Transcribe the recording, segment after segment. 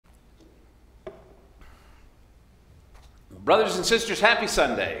Brothers and sisters, happy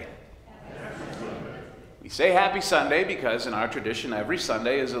Sunday. We say happy Sunday because in our tradition every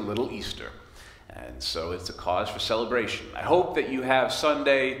Sunday is a little Easter. And so it's a cause for celebration. I hope that you have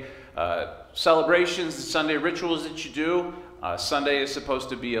Sunday celebrations and Sunday rituals that you do. Sunday is supposed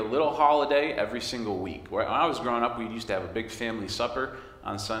to be a little holiday every single week. When I was growing up, we used to have a big family supper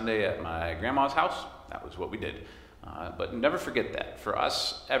on Sunday at my grandma's house. That was what we did. But never forget that. For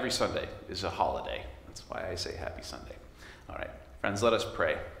us, every Sunday is a holiday. That's why I say happy Sunday. All right, friends, let us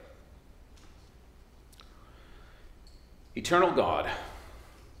pray. Eternal God,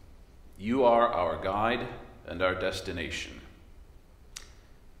 you are our guide and our destination.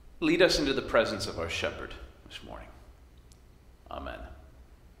 Lead us into the presence of our shepherd this morning. Amen.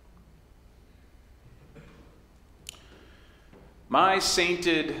 My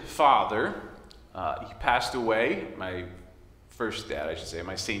sainted father, he passed away, my first dad, I should say,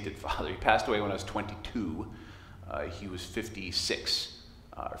 my sainted father, he passed away when I was 22. He was 56.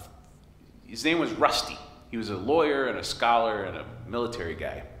 His name was Rusty. He was a lawyer and a scholar and a military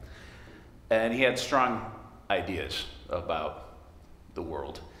guy. And he had strong ideas about the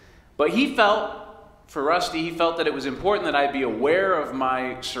world. But he felt, for Rusty, he felt that it was important that I be aware of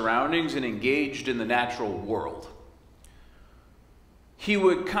my surroundings and engaged in the natural world. He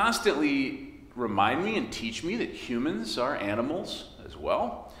would constantly remind me and teach me that humans are animals as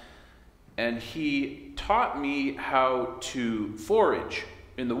well. And he taught me how to forage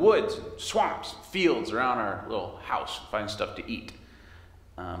in the woods, swamps, fields around our little house, find stuff to eat.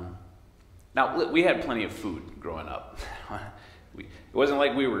 Now, we had plenty of food growing up. It wasn't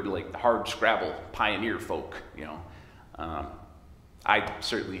like we were like hard scrabble pioneer folk, you know. I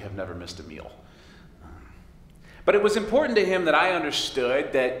certainly have never missed a meal. But it was important to him that I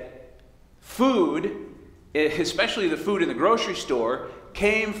understood that food, especially the food in the grocery store,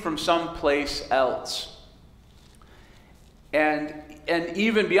 came from someplace else. And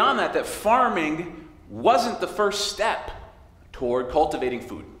even beyond that, that farming wasn't the first step toward cultivating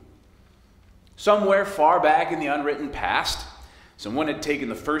food. Somewhere far back in the unwritten past, someone had taken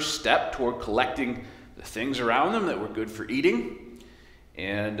the first step toward collecting the things around them that were good for eating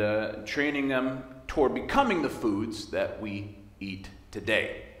and training them toward becoming the foods that we eat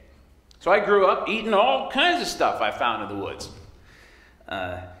today. So I grew up eating all kinds of stuff I found in the woods.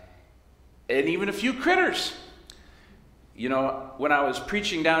 And even a few critters. You know, when I was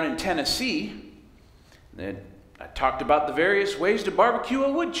preaching down in Tennessee, I talked about the various ways to barbecue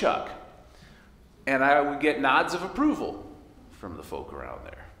a woodchuck. And I would get nods of approval from the folk around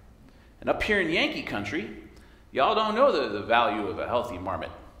there. And up here in Yankee country, y'all don't know the value of a healthy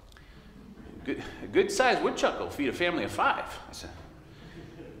marmot. A good-sized woodchuck will feed a family of 5. I said,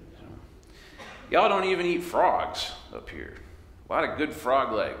 y'all don't even eat frogs up here. A lot of good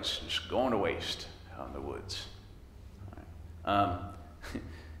frog legs just going to waste out in the woods.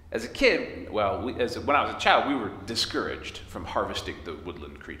 As a kid, when I was a child, we were discouraged from harvesting the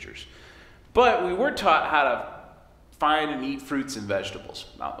woodland creatures. But we were taught how to find and eat fruits and vegetables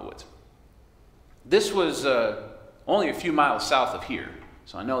out in the woods. This was only a few miles south of here,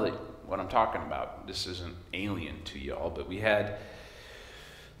 so I know that what I'm talking about, this isn't alien to y'all, but we had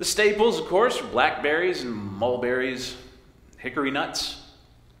the staples, of course, blackberries and mulberries, hickory nuts.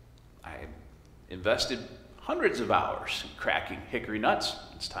 I invested hundreds of hours in cracking hickory nuts.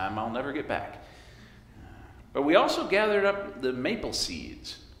 It's time I'll never get back. But we also gathered up the maple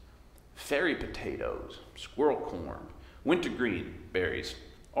seeds, fairy potatoes, squirrel corn, wintergreen berries,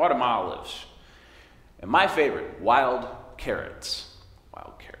 autumn olives, and my favorite, wild carrots.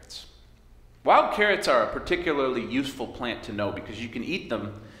 Wild carrots. Wild carrots are a particularly useful plant to know because you can eat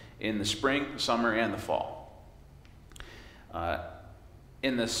them in the spring, summer, and the fall.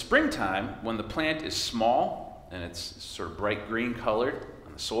 In the springtime, when the plant is small and it's sort of bright green colored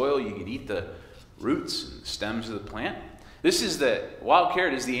on the soil, you can eat the roots and stems of the plant. Wild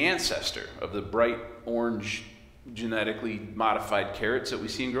carrot is the ancestor of the bright orange genetically modified carrots that we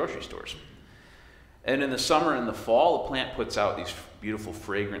see in grocery stores. And in the summer and the fall, the plant puts out these beautiful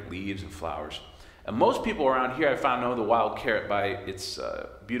fragrant leaves and flowers. And most people around here I found know the wild carrot by its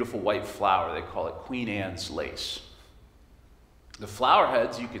beautiful white flower. They call it Queen Anne's lace. The flower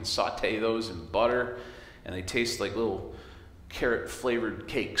heads, you can saute those in butter, and they taste like little carrot-flavored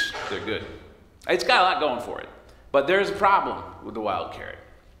cakes. They're good. It's got a lot going for it. But there's a problem with the wild carrot.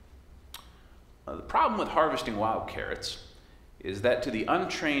 The problem with harvesting wild carrots is that to the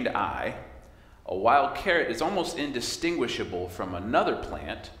untrained eye, a wild carrot is almost indistinguishable from another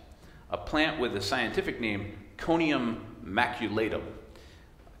plant, a plant with the scientific name Conium maculatum,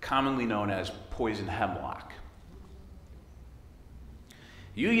 commonly known as poison hemlock.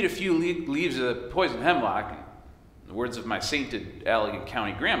 You eat a few leaves of poison hemlock, and the words of my sainted Allegan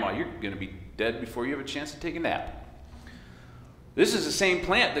County grandma, you're going to be dead before you have a chance to take a nap. This is the same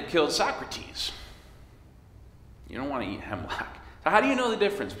plant that killed Socrates. You don't want to eat hemlock. So how do you know the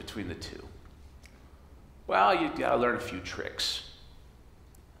difference between the two? Well, you've got to learn a few tricks.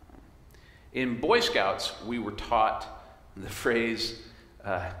 In Boy Scouts, we were taught the phrase,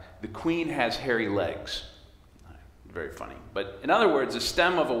 the queen has hairy legs. Very funny. But in other words, the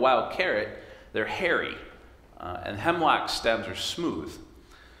stem of a wild carrot, they're hairy, and hemlock stems are smooth.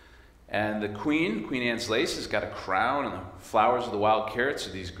 And the Queen Anne's lace, has got a crown, and the flowers of the wild carrots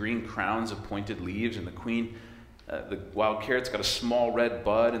are these green crowns of pointed leaves, and the wild carrot's got a small red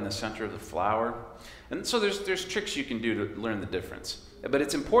bud in the center of the flower. And so there's tricks you can do to learn the difference. But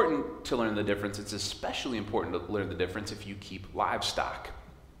it's important to learn the difference. It's especially important to learn the difference if you keep livestock,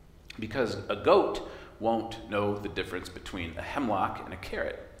 because a goat won't know the difference between a hemlock and a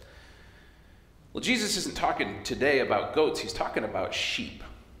carrot. Well, Jesus isn't talking today about goats. He's talking about sheep.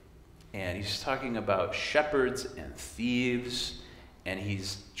 And he's talking about shepherds and thieves, and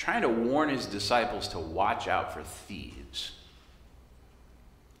he's trying to warn his disciples to watch out for thieves.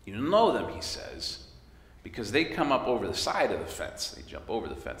 You know them, he says, because they come up over the side of the fence. They jump over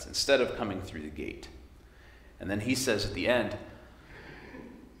the fence instead of coming through the gate. And then he says at the end,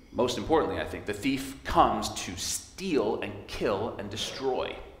 most importantly, I think, the thief comes to steal and kill and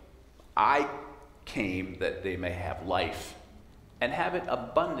destroy. I came that they may have life and have it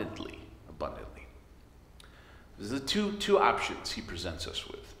abundantly. These are the two options he presents us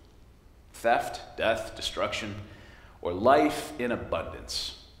with: theft, death, destruction, or life in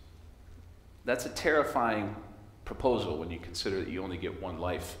abundance. That's a terrifying proposal when you consider that you only get one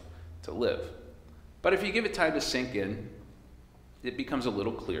life to live. But if you give it time to sink in, it becomes a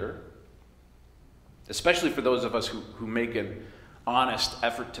little clearer, especially for those of us who make an honest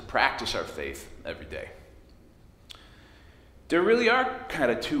effort to practice our faith every day. There really are kind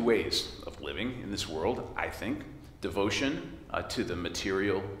of two ways of living in this world, I think. Devotion to the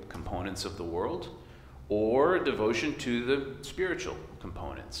material components of the world, or devotion to the spiritual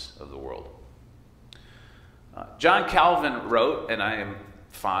components of the world. John Calvin wrote, and I am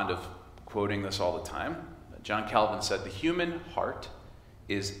fond of quoting this all the time, John Calvin said, "The human heart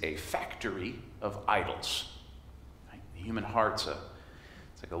is a factory of idols." Right? The human heart's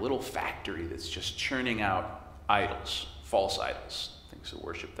it's like a little factory that's just churning out idols. False idols, things of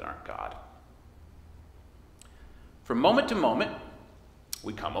worship that aren't God. From moment to moment,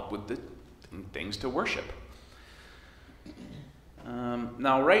 we come up with the things to worship.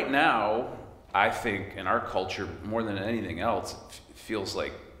 Now, right now, I think in our culture, more than anything else, it feels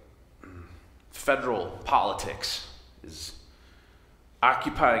like federal politics is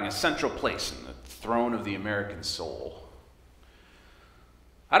occupying a central place in the throne of the American soul.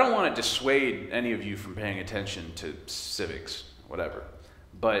 I don't want to dissuade any of you from paying attention to civics, whatever,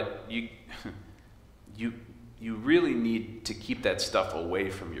 but you really need to keep that stuff away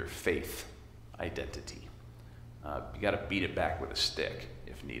from your faith identity. You got to beat it back with a stick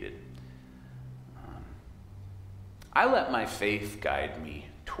if needed. I let my faith guide me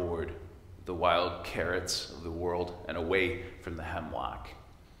toward the wild carrots of the world and away from the hemlock.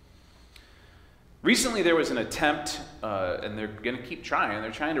 Recently, there was an attempt, and they're going to keep trying. They're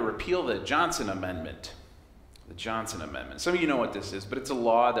trying to repeal the Johnson Amendment. The Johnson Amendment. Some of you know what this is, but it's a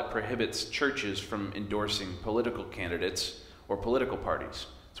law that prohibits churches from endorsing political candidates or political parties.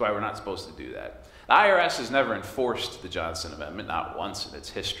 That's why we're not supposed to do that. The IRS has never enforced the Johnson Amendment, not once in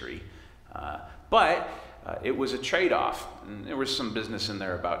its history. But it was a trade-off, and there was some business in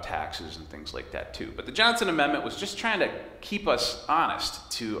there about taxes and things like that too. But the Johnson Amendment was just trying to keep us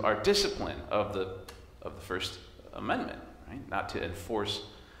honest to our discipline of the First Amendment, right? Not to enforce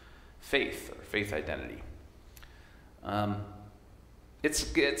faith or faith identity.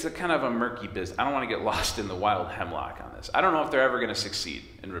 It's a kind of a murky business. I don't want to get lost in the wild hemlock on this. I don't know if they're ever going to succeed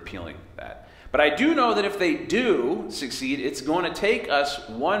in repealing that. But I do know that if they do succeed, it's going to take us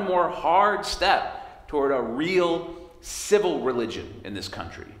one more hard step toward a real civil religion in this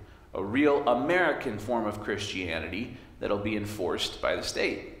country, a real American form of Christianity that'll be enforced by the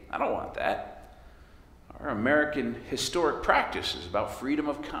state. I don't want that. Our American historic practice is about freedom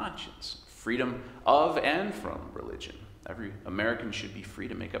of conscience, freedom of and from religion. Every American should be free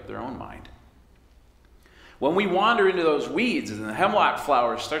to make up their own mind. When we wander into those weeds and the hemlock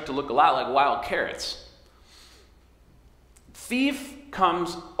flowers start to look a lot like wild carrots, thief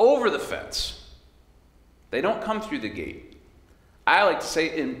comes over the fence. They don't come through the gate. I like to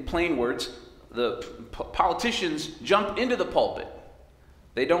say in plain words, the politicians jump into the pulpit.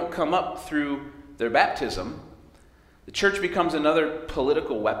 They don't come up through their baptism. The church becomes another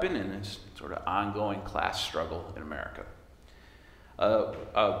political weapon in this sort of ongoing class struggle in America.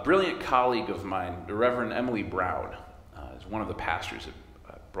 A brilliant colleague of mine, the Reverend Emily Brown, is one of the pastors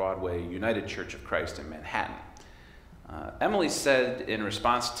at Broadway United Church of Christ in Manhattan. Emily said in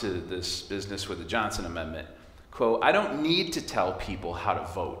response to this business with the Johnson Amendment, quote, "I don't need to tell people how to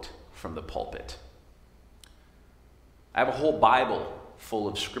vote from the pulpit. I have a whole Bible full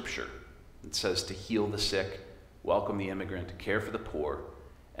of scripture that says to heal the sick, welcome the immigrant, to care for the poor,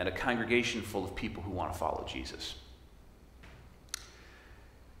 and a congregation full of people who want to follow Jesus."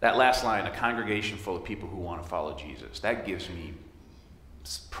 That last line, a congregation full of people who want to follow Jesus, that gives me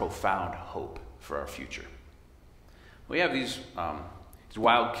profound hope for our future. We have these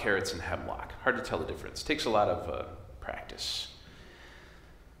wild carrots and hemlock. Hard to tell the difference. It takes a lot of practice.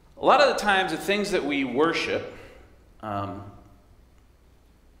 A lot of the times, the things that we worship, that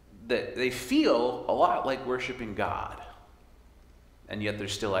they feel a lot like worshiping God, and yet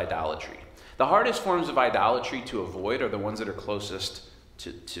there's still idolatry. The hardest forms of idolatry to avoid are the ones that are closest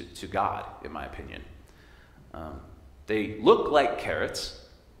to God, in my opinion. They look like carrots,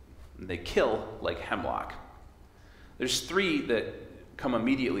 and they kill like hemlock. There's three that come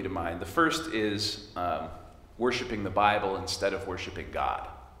immediately to mind. The first is worshiping the Bible instead of worshiping God.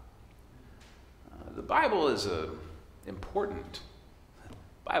 The Bible is important. The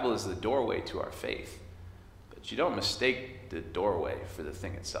Bible is the doorway to our faith, but you don't mistake the doorway for the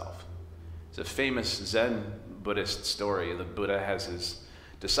thing itself. It's a famous Zen Buddhist story. The Buddha has his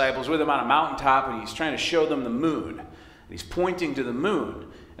disciples with him on a mountaintop, and he's trying to show them the moon. And he's pointing to the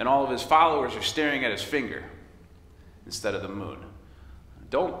moon, and all of his followers are staring at his finger instead of the moon.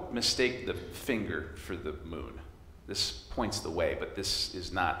 Don't mistake the finger for the moon. This points the way, but this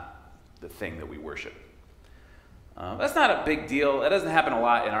is not the thing that we worship. That's not a big deal. That doesn't happen a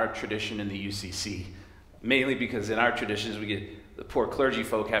lot in our tradition in the UCC, mainly because in our traditions the poor clergy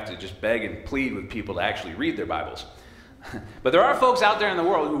folk have to just beg and plead with people to actually read their Bibles. But there are folks out there in the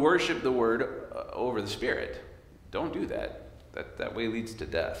world who worship the Word over the Spirit. Don't do that. That way leads to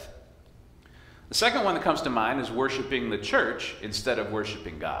death. The second one that comes to mind is worshiping the church instead of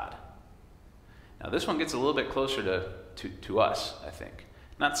worshiping God. Now this one gets a little bit closer to us, I think.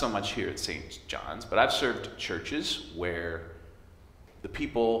 Not so much here at St. John's, but I've served churches where the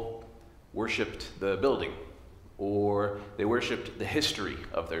people worshiped the building, or they worshiped the history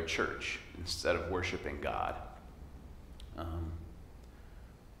of their church instead of worshiping God.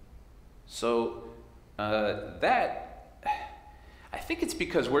 I think it's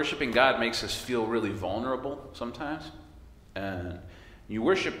because worshiping God makes us feel really vulnerable sometimes. And you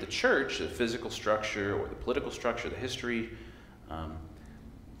worship the church, the physical structure or the political structure, the history,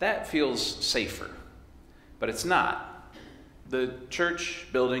 that feels safer. But it's not. The church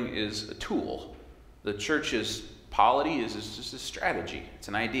building is a tool. The church's polity is just a strategy. It's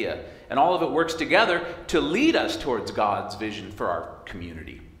an idea. And all of it works together to lead us towards God's vision for our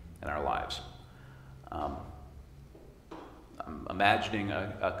community and our lives. I'm imagining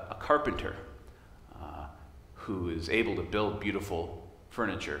a carpenter who is able to build beautiful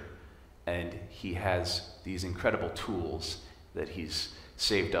furniture, and he has these incredible tools that he's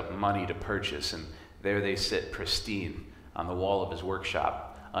saved up money to purchase, and there they sit pristine on the wall of his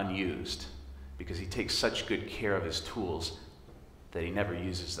workshop, unused, because he takes such good care of his tools that he never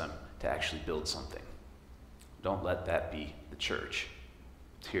uses them to actually build something. Don't let that be the church.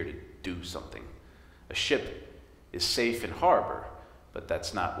 It's here to do something. A ship is safe in harbor, but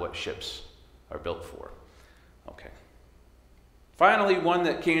that's not what ships are built for. Okay. Finally, one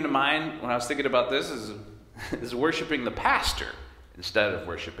that came to mind when I was thinking about this is worshiping the pastor instead of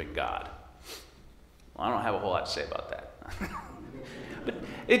worshiping God. Well, I don't have a whole lot to say about that. But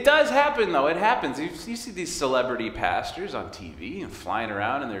it does happen, though. It happens. You see these celebrity pastors on TV and flying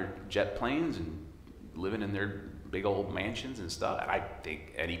around in their jet planes and living in their big old mansions and stuff. I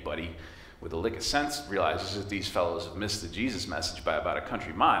think anybody with a lick of sense realizes that these fellows have missed the Jesus message by about a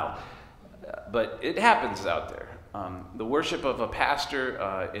country mile. But it happens out there. The worship of a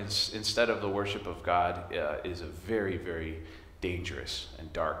pastor instead of the worship of God is a very, very dangerous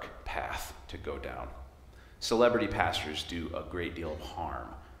and dark path to go down. Celebrity pastors do a great deal of harm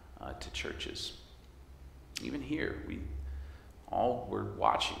to churches. Even here, we're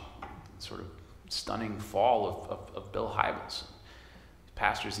watching sort of stunning fall of Bill Hybels.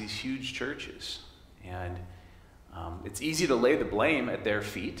 Pastors these huge churches, and it's easy to lay the blame at their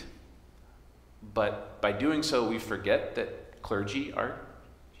feet, but by doing so, we forget that clergy are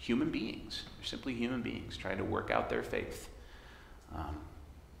human beings. They're simply human beings trying to work out their faith.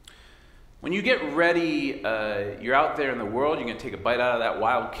 When you get ready, you're out there in the world, you're going to take a bite out of that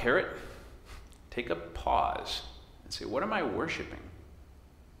wild carrot. Take a pause and say, what am I worshiping?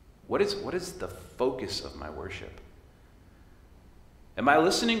 What is the focus of my worship? Am I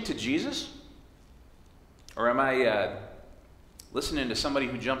listening to Jesus? Or am I listening to somebody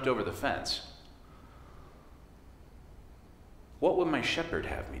who jumped over the fence? What would my shepherd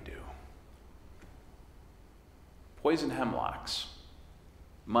have me do? Poison hemlocks,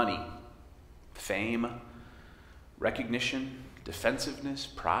 money, fame, recognition, defensiveness,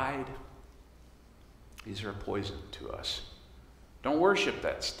 pride. These are a poison to us. Don't worship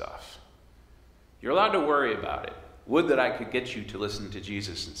that stuff. You're allowed to worry about it. Would that I could get you to listen to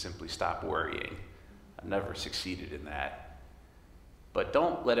Jesus and simply stop worrying. I've never succeeded in that. But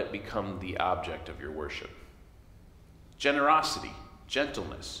don't let it become the object of your worship. Generosity,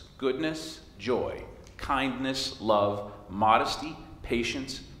 gentleness, goodness, joy, kindness, love, modesty,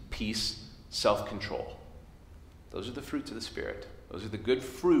 patience, peace, self-control. Those are the fruits of the Spirit. Those are the good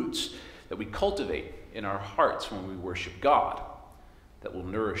fruits that we cultivate in our hearts when we worship God, that will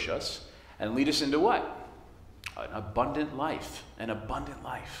nourish us and lead us into what? An abundant life. An abundant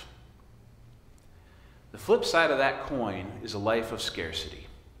life. The flip side of that coin is a life of scarcity.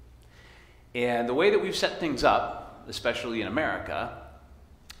 And the way that we've set things up, especially in America,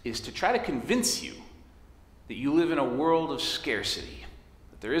 is to try to convince you that you live in a world of scarcity,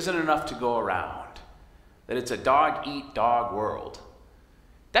 that there isn't enough to go around, that it's a dog-eat-dog world.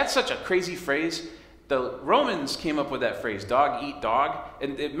 That's such a crazy phrase. The Romans came up with that phrase, dog-eat-dog,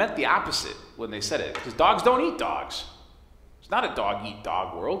 and it meant the opposite when they said it, because dogs don't eat dogs. It's not a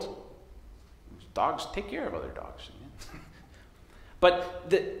dog-eat-dog world. Dogs take care of other dogs. But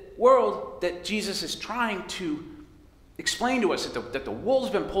the world that Jesus is trying to explain to us, that the wool's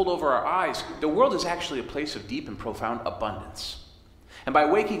been pulled over our eyes, the world is actually a place of deep and profound abundance. And by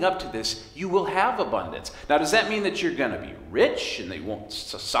waking up to this, you will have abundance. Now, does that mean that you're going to be rich and that you won't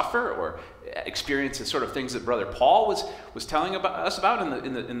suffer or experience the sort of things that Brother Paul was telling us about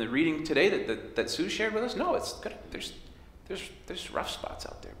in the reading today that Sue shared with us? No, it's good. There's rough spots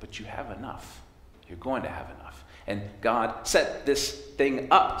out there, but you have enough. You're going to have enough. And God set this thing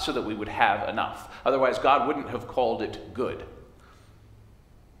up so that we would have enough. Otherwise, God wouldn't have called it good.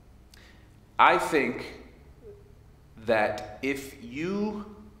 I think that if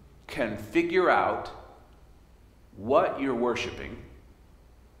you can figure out what you're worshiping,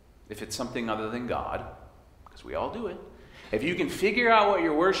 if it's something other than God, because we all do it, if you can figure out what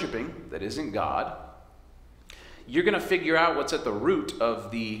you're worshiping that isn't God, you're going to figure out what's at the root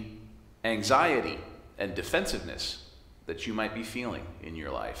of the anxiety and defensiveness that you might be feeling in your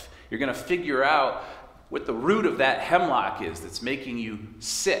life. You're going to figure out what the root of that hemlock is that's making you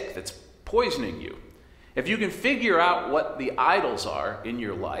sick, that's poisoning you. If you can figure out what the idols are in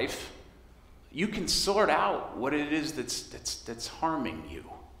your life, you can sort out what it is that's harming you.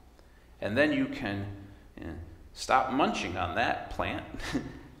 And then you can stop munching on that plant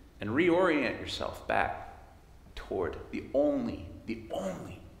and reorient yourself back toward the only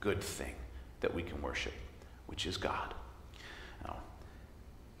good thing that we can worship, which is God. Now,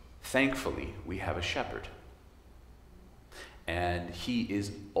 thankfully, we have a shepherd. And he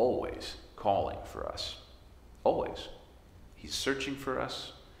is always calling for us. Always. He's searching for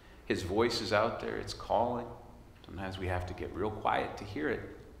us. His voice is out there. It's calling. Sometimes we have to get real quiet to hear it,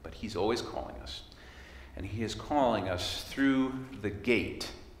 but he's always calling us. And he is calling us through the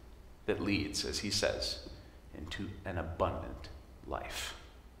gate that leads, as he says, into an abundant life.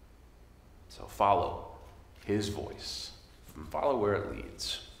 So follow his voice and follow where it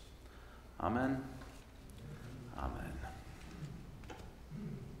leads. Amen. Amen.